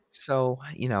So,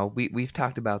 we've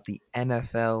talked about the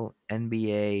NFL,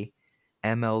 NBA,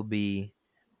 MLB,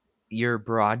 your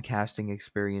broadcasting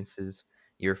experiences,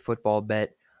 your football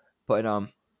bet, but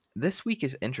this week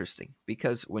is interesting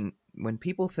because when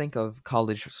people think of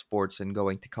college sports and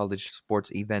going to college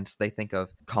sports events, they think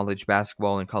of college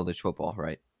basketball and college football,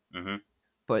 right? Hmm.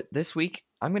 But this week,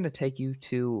 I'm going to take you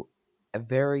to a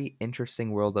very interesting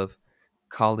world of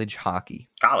college hockey.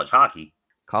 College hockey.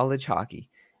 College hockey.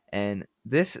 And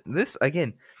this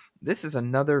again, this is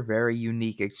another very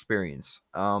unique experience.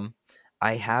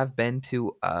 I have been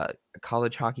to a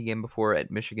college hockey game before at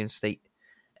Michigan State,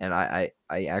 and I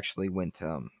actually went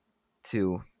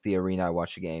to the arena. I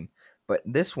watched a game, but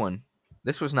this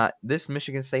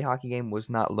Michigan State hockey game was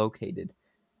not located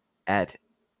at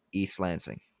East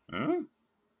Lansing. Hmm?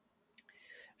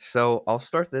 So I'll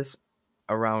start this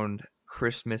around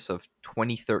Christmas of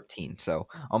 2013, so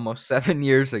almost 7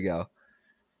 years ago.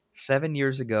 7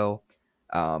 years ago,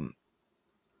 um,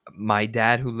 my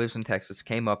dad, who lives in Texas,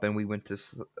 came up and we went to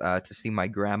see my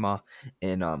grandma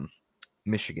in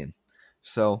Michigan.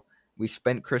 So we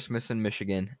spent Christmas in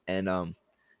Michigan, and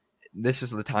this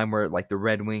is the time where like the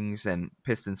Red Wings and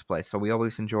Pistons play. So we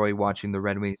always enjoy watching the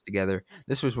Red Wings together.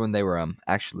 This was when they were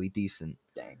actually decent.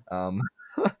 Dang.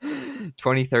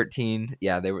 2013,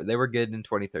 yeah, they were good in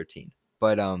 2013.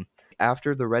 But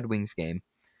after the Red Wings game,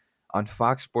 on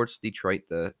Fox Sports Detroit,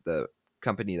 the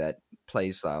company that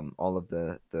plays all of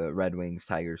the Red Wings,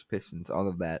 Tigers, Pistons, all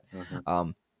of that. Hmm.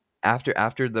 Um, after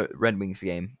the Red Wings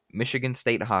game, Michigan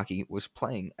State hockey was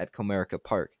playing at Comerica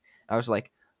Park. I was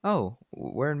like, "Oh,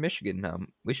 we're in Michigan.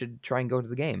 We should try and go to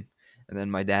the game." And then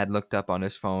my dad looked up on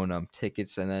his phone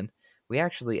tickets, and then we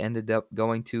actually ended up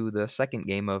going to the second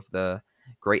game of the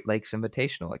Great Lakes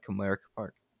Invitational at Comerica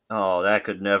Park. Oh, that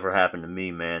could never happen to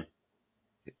me, man.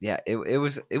 Yeah, it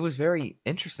was very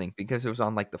interesting because it was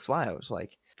on like the fly. I was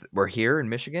like, "We're here in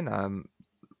Michigan.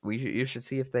 You should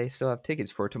see if they still have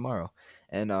tickets for tomorrow."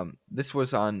 And this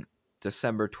was on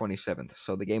December 27th,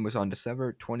 so the game was on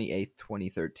December 28th,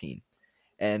 2013.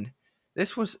 And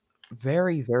this was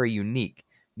very very unique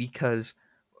because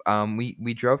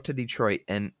we drove to Detroit,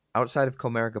 and outside of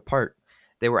Comerica Park,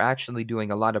 they were actually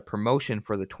doing a lot of promotion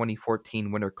for the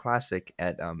 2014 Winter Classic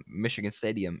at Michigan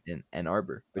Stadium in Ann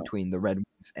Arbor Oh, between the Red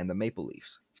Wings and the Maple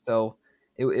Leafs. So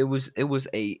it was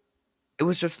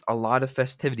just a lot of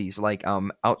festivities. Like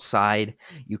outside,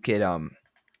 you could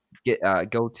get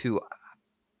go to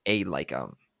a like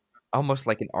almost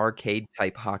like an arcade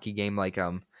type hockey game, like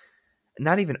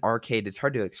not even arcade. It's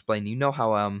hard to explain. You know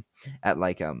how at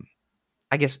like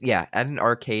I guess yeah, at an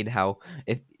arcade, how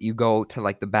if you go to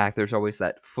like the back, there's always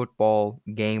that football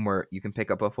game where you can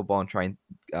pick up a football and try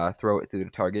and throw it through the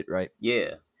target, right?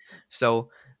 yeah. So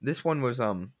this one was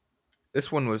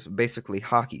this one was basically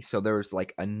hockey. So there was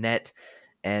like a net,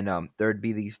 and there'd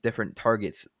be these different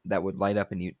targets that would light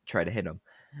up, and you try to hit them.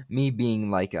 Me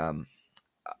being like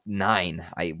 9,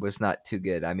 I was not too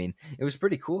good. I mean, it was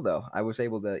pretty cool though. I was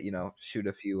able to shoot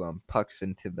a few pucks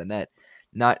into the net,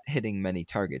 not hitting many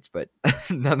targets, but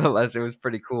nonetheless, it was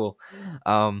pretty cool.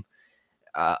 Um,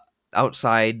 uh,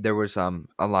 outside there was a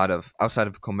lot of outside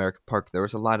of Comerica Park. There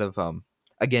was a lot of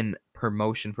again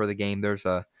promotion for the game. There's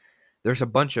a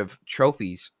bunch of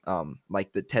trophies,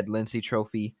 like the Ted Lindsay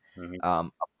Trophy. Hmm.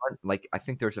 Like I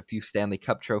think there's a few Stanley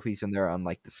Cup trophies in there on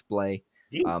like display.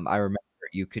 Yeah. I remember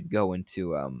you could go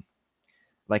into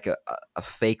like a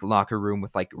fake locker room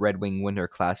with like Red Wing Winter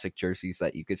Classic jerseys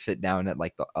that you could sit down at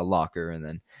like a locker and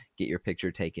then get your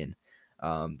picture taken.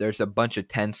 There's a bunch of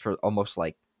tents for almost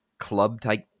like club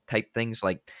type things.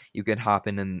 Like you could hop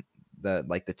in and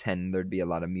the tent. And there'd be a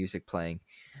lot of music playing.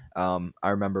 I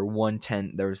remember one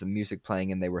tent there was the music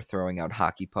playing and they were throwing out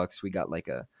hockey pucks. We got like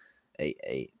a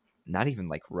not even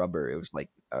like rubber. It was like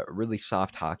a really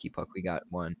soft hockey puck. We got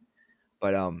one,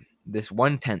 but this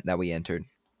one tent that we entered,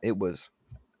 it was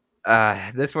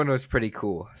this one was pretty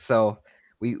cool. So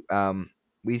we um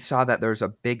we saw that there was a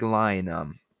big line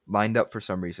lined up for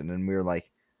some reason, and we were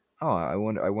like, "Oh, I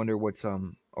wonder what's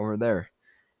over there."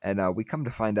 And we come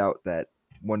to find out that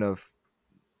one of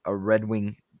a Red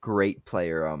Wing great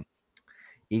player,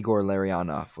 Igor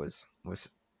Larionov,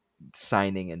 was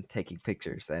signing and taking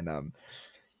pictures. And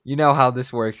you know how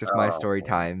this works with my Oh, story man.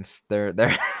 times.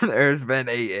 There's been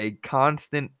a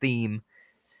constant theme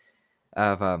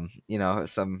of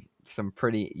some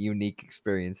pretty unique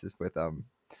experiences with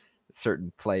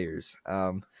certain players.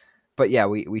 But yeah,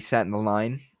 we sat in the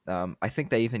line. I think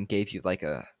they even gave you like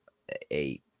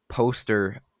a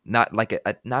poster, not like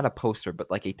not a poster,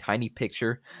 but like a tiny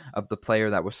picture of the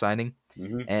player that was signing.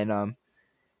 Hmm. And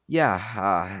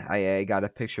Yeah, I got a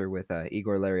picture with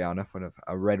Igor Larionov, one of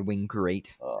a Red Wing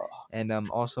great, Uh, and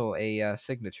also a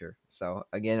signature. So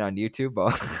again on YouTube,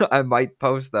 I might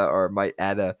post or might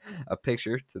add a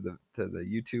picture to the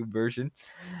YouTube version.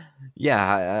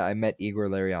 Yeah, I met Igor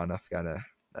Larionov, got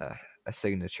a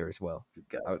signature as well you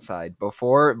got, outside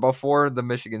before the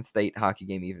Michigan State hockey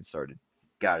game even started.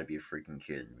 gotta be freaking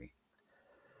kidding me.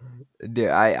 Dude,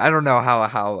 I don't know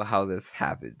how this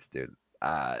happens, dude.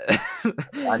 Uh,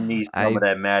 I need some of I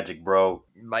that magic, bro.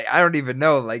 I don't even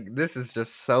know. Like this is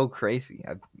just so crazy.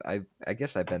 I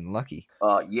guess I've been lucky.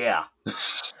 Yeah.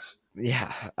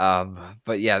 Yeah.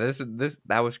 But yeah, this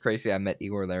that was crazy. I met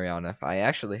Igor Larionov. I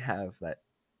actually have that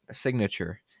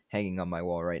signature hanging on my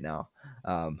wall right now.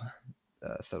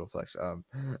 Subtle flex.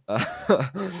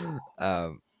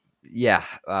 Um, yeah.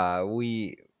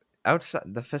 We outside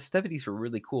the festivities were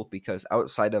really cool because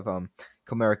outside of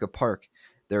Comerica Park,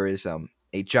 there is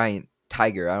a giant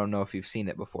tiger. I don't know if you've seen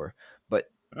it before, but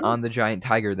Mm. on the giant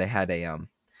tiger they had a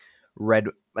red.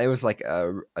 It was like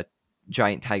a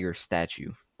giant tiger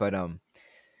statue, but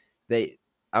they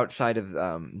outside of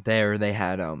there they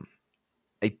had a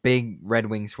big Red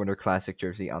Wings Winter Classic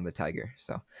jersey on the tiger.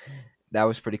 So that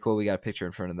was pretty cool. We got a picture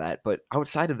in front of that. But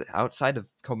outside of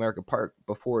Comerica Park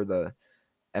before the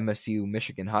MSU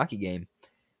Michigan hockey game,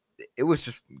 it was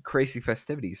just crazy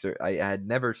festivities. I had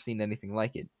never seen anything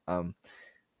like it.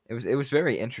 It was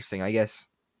very interesting. I guess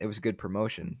it was good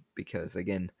promotion because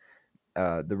again,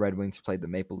 the Red Wings played the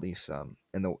Maple Leafs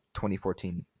in the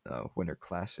 2014 Winter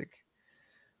Classic.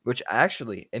 Which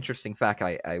actually, interesting fact.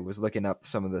 I was looking up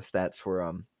some of the stats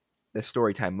for the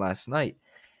story time last night,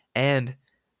 and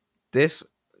this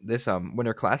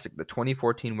Winter Classic, the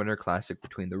 2014 Winter Classic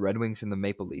between the Red Wings and the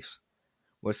Maple Leafs,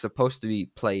 was supposed to be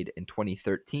played in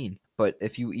 2013. But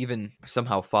if you even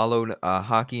somehow followed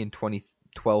hockey in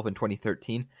 2012 and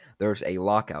 2013, there's a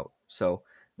lockout. So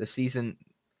the season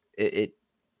it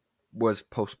was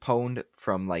postponed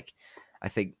from like I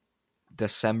think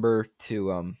December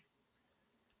to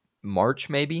March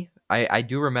maybe. I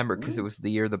do remember because it Mm. was the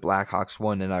year the Blackhawks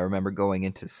won, and I remember going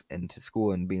into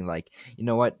school and being like, you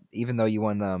know what? Even though you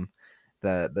won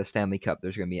the Stanley Cup,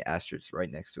 there's gonna be an asterisk right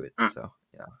next to it. Mm. So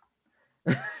yeah,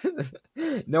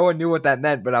 no one knew what that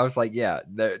meant, but I was like, yeah,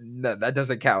 no, that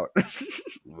doesn't count,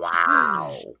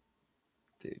 Wow.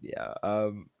 dude. Yeah,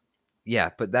 yeah,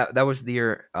 but that was the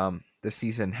year the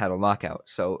season had a lockout,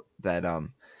 so that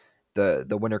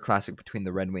the Winter Classic between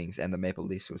the Red Wings and the Maple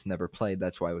Leafs was never played.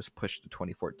 That's why it was pushed to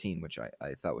 2014, which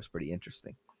I thought was pretty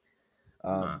interesting. Huh.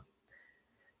 Um,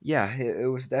 yeah, it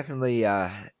was definitely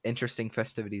interesting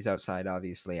festivities outside.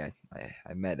 Obviously, I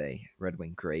met a Red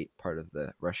Wing great, part of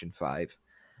the Russian Five.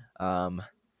 Um,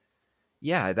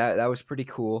 yeah, that was pretty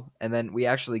cool. And then we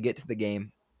actually get to the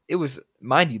game. It was,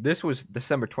 mind you, this was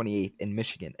December 28th in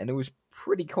Michigan, and it was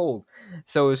pretty cold.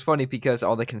 So it was funny because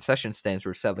all the concession stands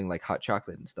were selling like hot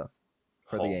chocolate and stuff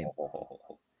for the Ho, game. ho, ho, ho,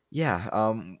 ho.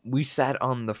 Yeah, we sat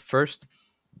on the first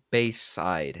base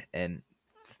side, and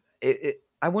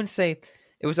I wouldn't say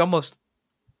it was almost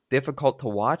difficult to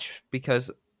watch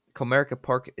because Comerica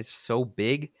Park is so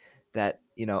big that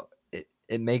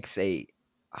it makes a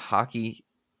hockey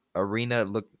arena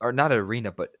look, or not an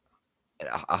arena, but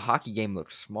a hockey game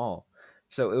look small.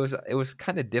 So it was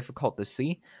kind of difficult to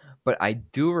see, but I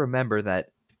do remember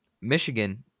that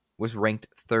Michigan was ranked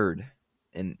third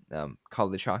in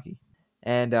college hockey.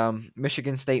 And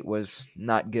Michigan State was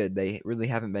not good. They really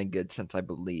haven't been good since I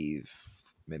believe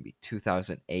maybe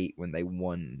 2008 when they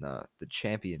won the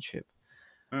championship.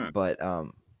 Hmm. But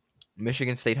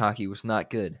Michigan State hockey was not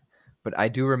good. But I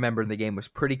do remember the game was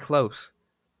pretty close,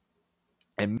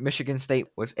 and Michigan State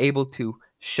was able to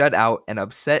shut out and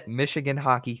upset Michigan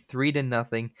hockey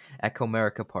 3-0 at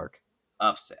Comerica Park.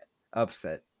 Upset.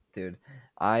 Upset, dude.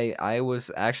 I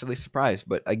was actually surprised,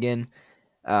 but again,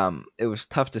 it was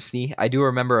tough to see. I do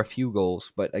remember a few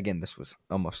goals, but again, this was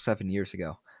almost 7 years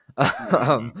ago.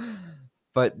 Hmm.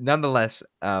 But nonetheless,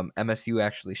 MSU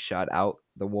actually shot out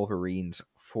the Wolverines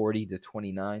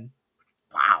 40-29.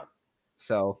 Wow.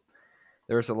 So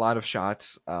there was a lot of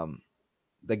shots.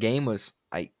 The game was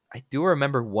I do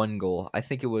remember one goal. I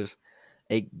think it was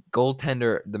a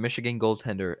goaltender. The Michigan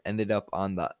goaltender ended up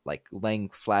on the like laying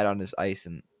flat on his ice,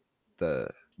 and the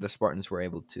the Spartans were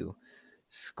able to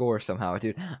score somehow,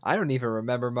 dude. I don't even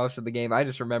remember most of the game. I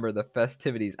just remember the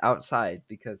festivities outside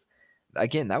because,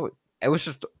 again, it was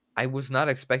just I was not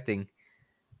expecting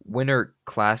Winter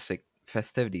Classic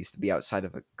festivities to be outside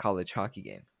of a college hockey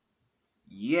game.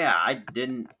 Yeah, I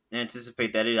didn't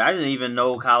anticipate that either. I didn't even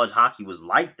know college hockey was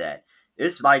like that. Dude,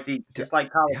 It's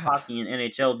like college yeah, hockey and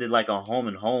NHL did like a home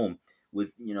and home with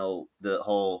the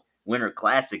whole Winter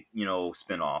Classic,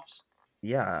 spinoffs.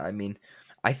 Yeah, I mean,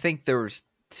 I think there was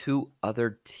two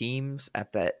other teams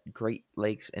at that Great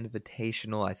Lakes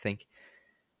Invitational. I think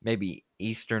maybe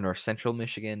Eastern or Central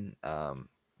Michigan.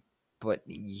 But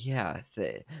yeah,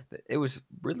 it was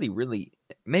really, really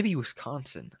maybe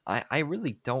Wisconsin. I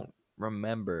really don't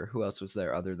remember who else was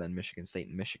there other than Michigan State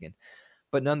and Michigan.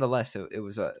 But nonetheless, it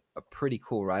was a pretty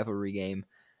cool rivalry game.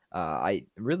 I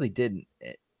really did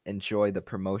enjoy the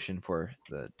promotion for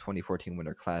the 2014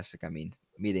 Winter Classic. I mean,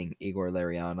 meeting Igor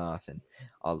Larionov and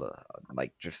all the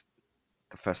like just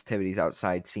the festivities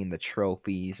outside, seeing the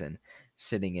trophies and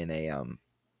sitting in a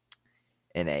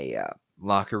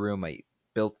locker room, a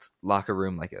built locker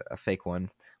room like a fake one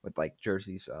with like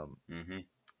jerseys Hmm.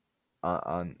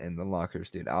 on in the lockers,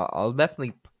 dude. I'll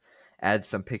definitely add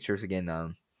some pictures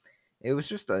again. It was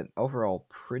just an overall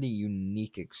pretty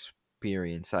unique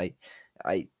experience. I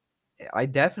I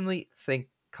definitely think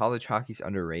college hockey's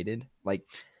underrated. Like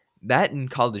that in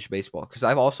college baseball, because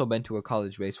I've also been to a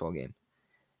college baseball game,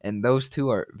 and those two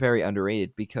are very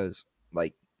underrated because,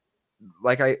 like,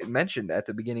 like I mentioned at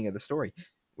the beginning of the story,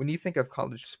 when you think of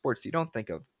college sports, you don't think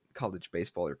of college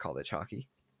baseball or college hockey.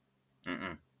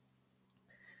 Mm-mm.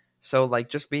 So, like,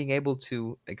 just being able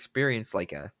to experience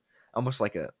like a almost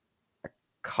like a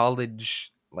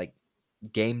college like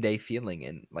game day feeling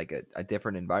in like a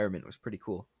different environment was pretty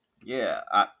cool. Yeah.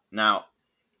 Now,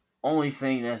 only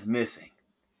thing that's missing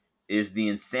is the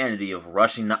insanity of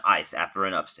rushing the ice after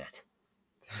an upset.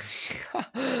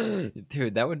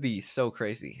 Dude, that would be so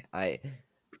crazy.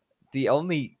 The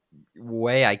only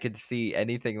way I could see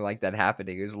anything like that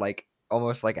happening is like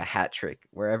almost like a hat trick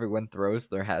where everyone throws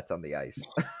their hats on the ice.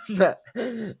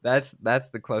 That's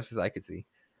the closest I could see.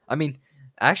 I mean,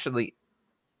 actually,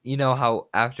 you know how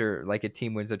after like a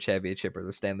team wins a championship or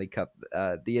the Stanley Cup,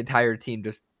 the entire team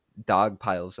just dog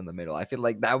piles in the middle. I feel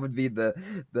like that would be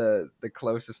the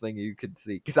closest thing you could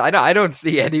see because I don't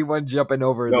see anyone jumping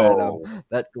over No,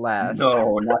 that glass.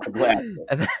 no, not the glass.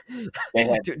 And They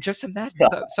had dude, just imagine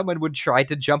someone would try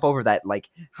to jump over that like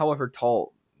however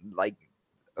tall, like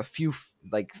a few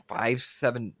like 5,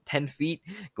 7, 10 feet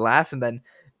glass, and then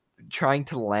trying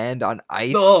to land on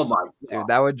oh ice. my god, Dude,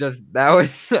 that would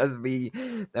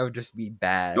just be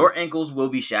bad. your ankles will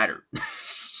be shattered.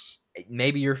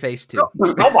 Maybe your face too.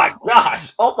 Oh my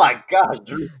gosh, oh my gosh,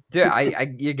 Drew. Dude,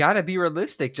 you gotta be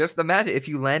realistic. Just imagine if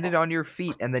you landed on your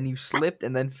feet and then you slipped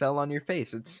and then fell on your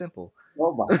face. It's simple.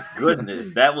 Oh my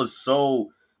goodness, that was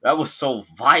so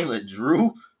violent,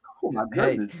 Drew. Oh my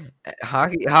Hey, goodness.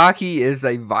 hockey is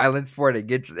a violent sport. It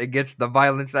gets the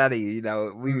violence out of you. You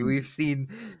know, we've Mm, seen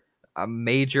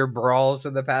major brawls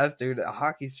in the past, dude.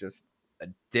 Hockey's just a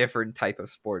different type of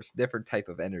sports, different type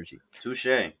of energy. touche,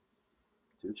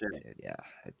 touche. Dude, yeah.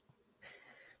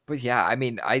 But yeah, I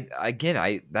mean,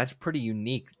 I that's pretty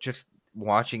unique. Just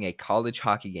watching a college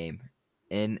hockey game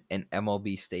in an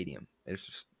MLB stadium. It's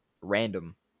just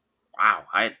random. Wow,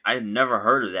 I never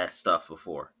heard of that stuff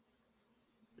before.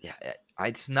 Yeah,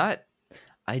 it's not.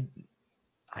 I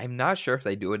I'm not sure if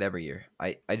they do it every year.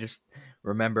 I just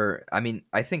remember. I mean,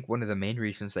 I think one of the main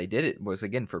reasons they did it was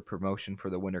again for promotion for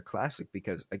the Winter Classic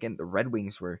because again the Red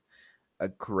Wings were a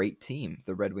great team.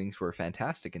 The Red Wings were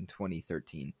fantastic in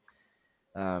 2013.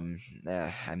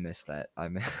 I missed that. I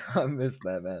missed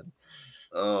that, man.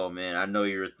 Oh man, I know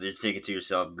you're thinking to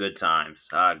yourself, good times.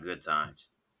 Ah, good times.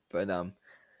 But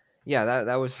yeah,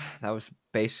 that was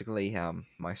basically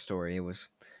my story. It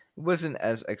wasn't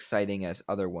as exciting as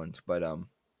other ones, but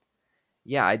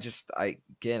yeah, I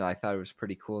thought it was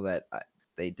pretty cool that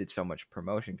they did so much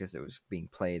promotion because it was being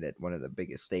played at one of the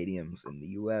biggest stadiums in the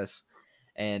U.S.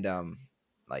 and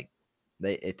like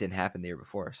it didn't happen the year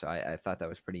before, so I thought that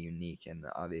was pretty unique. And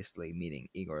obviously meeting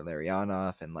Igor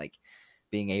Larionov and like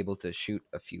being able to shoot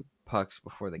a few pucks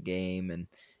before the game and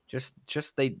just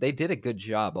they did a good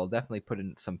job. I'll definitely put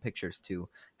in some pictures to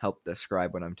help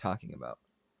describe what I'm talking about.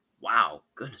 Wow,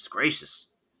 goodness gracious.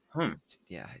 Hmm.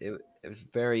 Yeah, it was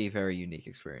very very unique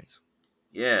experience.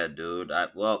 Yeah, dude.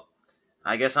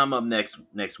 I guess I'm up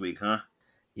next week, huh?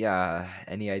 Yeah,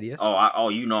 any ideas? Oh,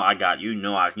 you know how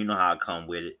I come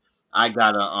with it. I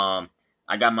got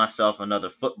I got myself another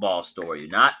football story,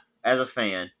 not as a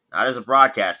fan, not as a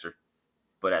broadcaster,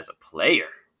 but as a player.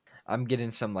 I'm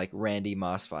getting some like Randy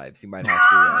Moss vibes. You might have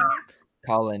to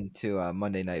call in to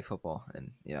Monday Night Football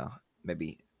and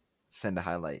maybe send a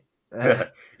highlight.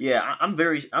 Yeah,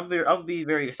 I'll be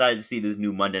very excited to see this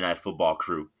new Monday Night Football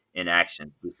crew in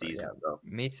action this But season. yeah, So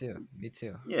me too. Me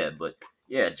too. yeah, but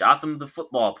yeah, Jotham the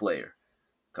football player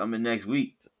coming next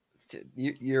week.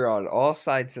 You're on all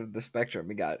sides of the spectrum.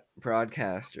 You got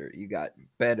broadcaster, you got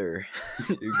better,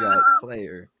 you got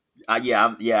player.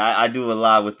 I do a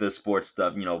lot with the sports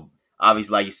stuff.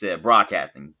 Obviously, like you said,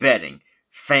 broadcasting, betting,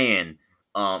 fan,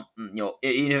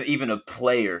 even a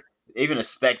player, even a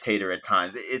spectator at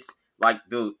times. It's like,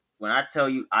 dude, when I tell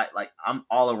you, I'm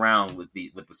all around with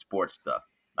the sports stuff.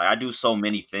 Like I do so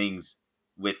many things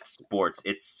with sports.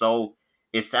 It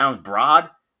sounds broad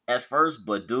at first,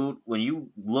 but dude, when you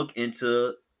look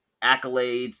into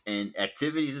accolades and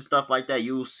activities and stuff like that,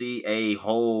 you'll see a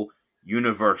whole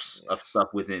universe of Yes, stuff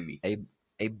within me. a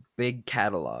a big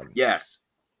catalog. Yes,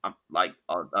 I'm like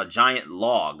a giant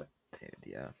log. Dude,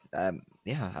 yeah,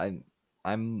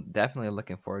 I'm definitely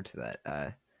looking forward to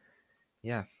that.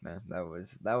 Yeah, man, that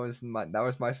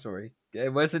was my story.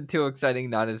 It wasn't too exciting,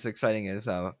 not as exciting as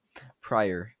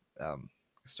prior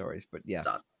stories, but yeah,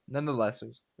 Zaza, nonetheless, it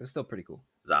was still pretty cool.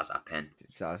 Zaza Pen.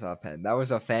 Dude, Zaza Pen, that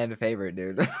was a fan favorite,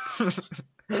 dude.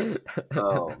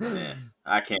 Oh man,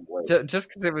 I can't wait. Just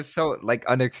because it was so like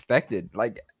unexpected,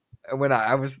 like when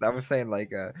I was saying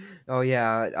like, oh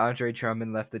yeah, Andre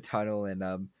Drummond left the tunnel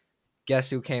and guess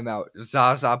who came out?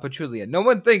 Zaza Pachulia. No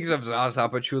one thinks of Zaza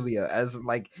Pachulia as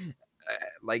like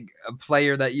a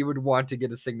player that you would want to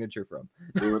get a signature from.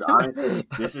 Dude, honestly,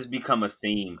 this has become a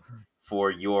theme for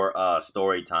your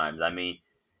story times. I mean,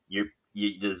 you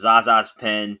the Zaza's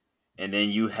Pen, and then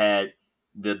you had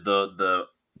the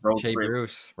road Jay trip.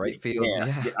 Bruce, right field.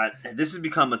 Yeah, Yeah. this has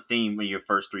become a theme in your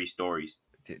first three stories.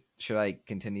 Dude, should I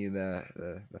continue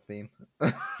the theme?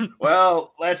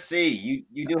 Well, let's see.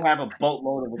 You do have a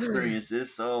boatload of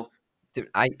experiences, so Dude,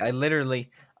 I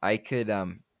literally I could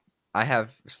I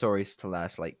have stories to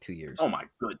last like 2 years, oh my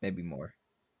goodness. maybe more.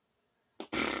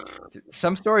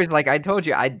 Some stories, like I told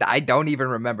you, I don't even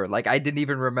remember. Like I didn't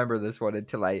even remember this one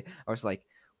until I was like,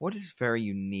 what is very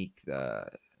unique?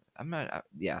 I'm not.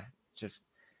 Yeah, just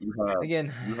You have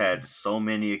again. you had so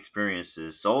many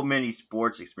experiences, so many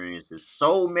sports experiences,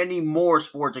 so many more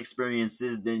sports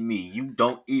experiences than me. You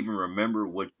don't even remember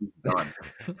what you've done.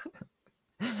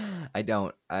 I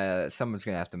don't. Someone's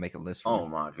gonna have to make a list for Oh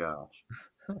me. my gosh.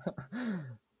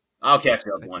 I'll catch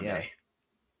you up but one yeah, day.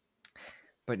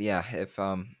 but yeah.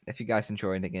 If you guys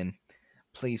enjoyed again,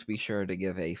 please be sure to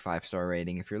give a 5-star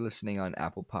rating if you're listening on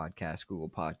Apple Podcasts, Google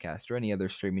Podcasts, or any other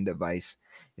streaming device.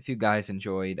 If you guys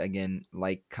enjoyed, again,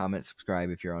 like, comment, subscribe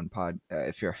if you're on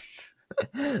if you're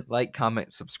like,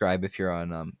 comment, subscribe if you're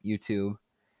on YouTube.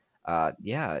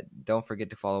 Yeah, don't forget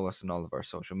to follow us on all of our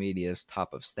social medias,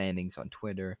 Top of Standings on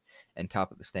Twitter and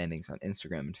Top of the Standings on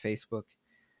Instagram and Facebook.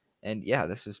 And yeah,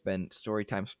 this has been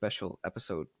Storytime Special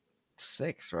episode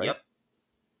 6, right? Yep.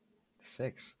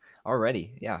 6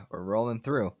 already. Yeah, we're rolling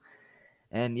through.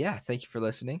 And yeah, thank you for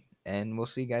listening, and we'll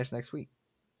see you guys next week.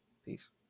 Peace.